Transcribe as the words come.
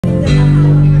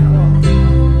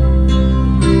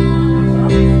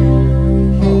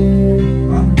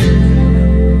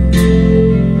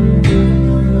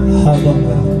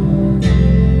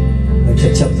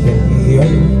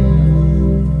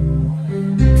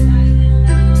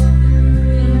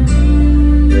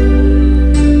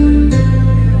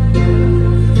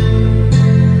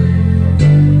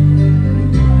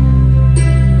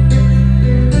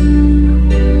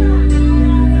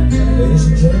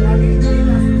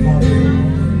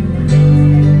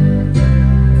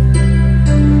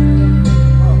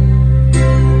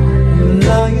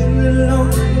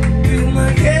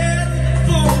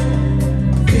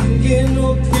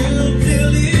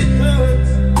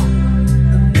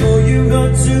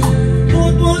to.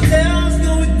 But what else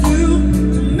can we do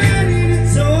to make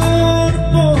it all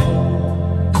apart?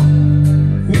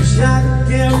 Wish I could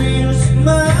carry a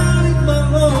smile in my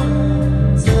heart.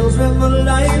 Times when my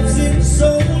life seems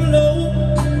so low,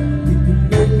 it can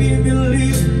make me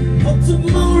believe of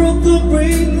tomorrow could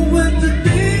bring. When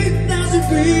today doesn't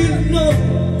really know,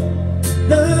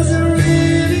 doesn't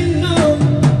really know.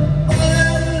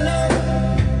 All alone,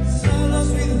 so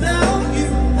lost without you.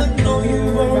 I know you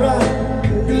were right,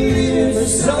 believing for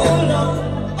so long.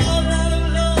 All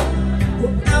alone,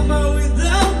 what am I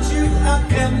without you? I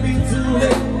can't be too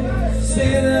late.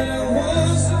 Say that I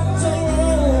was so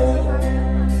wrong.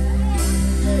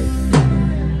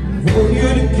 For you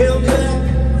to come back,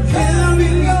 carry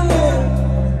me on,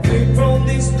 away from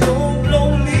these cold,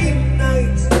 lonely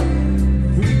nights.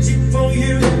 Reaching for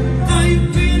you, are you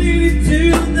feeling it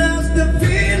too? That's the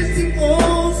feeling seems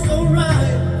all so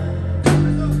right.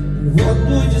 What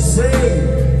would you say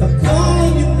if I call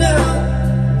you now?